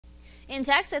In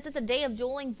Texas, it's a day of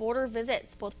dueling border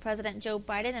visits. Both President Joe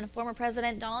Biden and former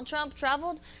President Donald Trump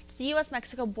traveled to the U.S.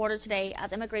 Mexico border today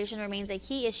as immigration remains a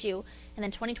key issue in the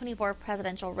 2024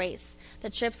 presidential race. The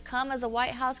trips come as the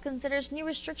White House considers new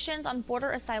restrictions on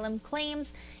border asylum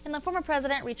claims, and the former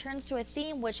president returns to a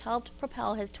theme which helped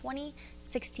propel his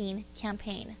 2016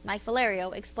 campaign. Mike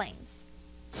Valerio explains.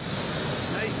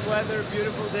 Nice weather,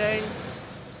 beautiful day,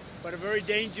 but a very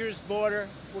dangerous border.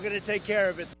 We're going to take care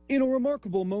of it. In a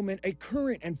remarkable moment, a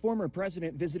current and former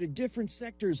president visited different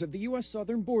sectors of the U.S.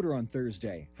 southern border on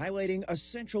Thursday, highlighting a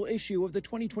central issue of the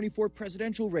 2024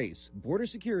 presidential race, border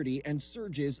security and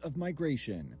surges of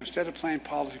migration. Instead of playing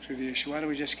politics with the issue, why don't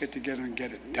we just get together and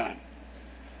get it done?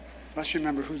 Let's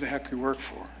remember who the heck we work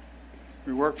for.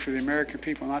 We work for the American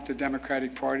people, not the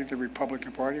Democratic Party, the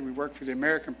Republican Party. We work for the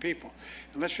American people.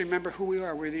 And let's remember who we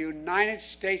are. We're the United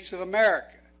States of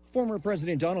America. Former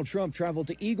President Donald Trump traveled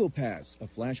to Eagle Pass, a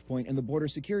flashpoint in the border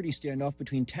security standoff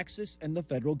between Texas and the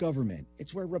federal government.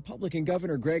 It's where Republican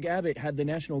Governor Greg Abbott had the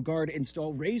National Guard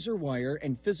install razor wire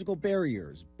and physical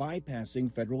barriers,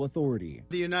 bypassing federal authority.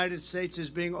 The United States is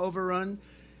being overrun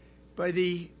by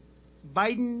the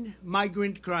Biden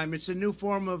migrant crime. It's a new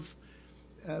form of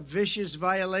vicious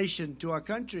violation to our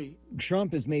country.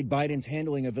 Trump has made Biden's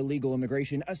handling of illegal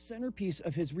immigration a centerpiece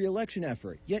of his re-election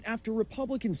effort. Yet after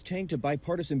Republicans tanked a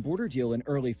bipartisan border deal in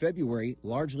early February,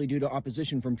 largely due to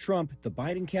opposition from Trump, the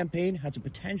Biden campaign has a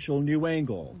potential new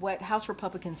angle. What House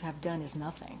Republicans have done is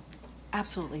nothing,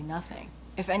 absolutely nothing.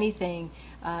 If anything,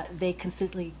 they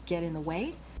consistently get in the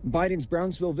way. Biden's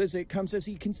Brownsville visit comes as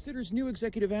he considers new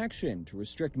executive action to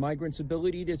restrict migrants'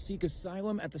 ability to seek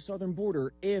asylum at the southern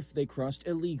border if they crossed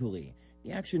illegally.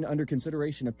 The action under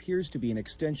consideration appears to be an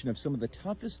extension of some of the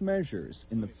toughest measures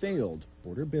in the failed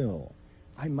border bill.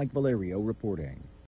 I'm Mike Valerio reporting.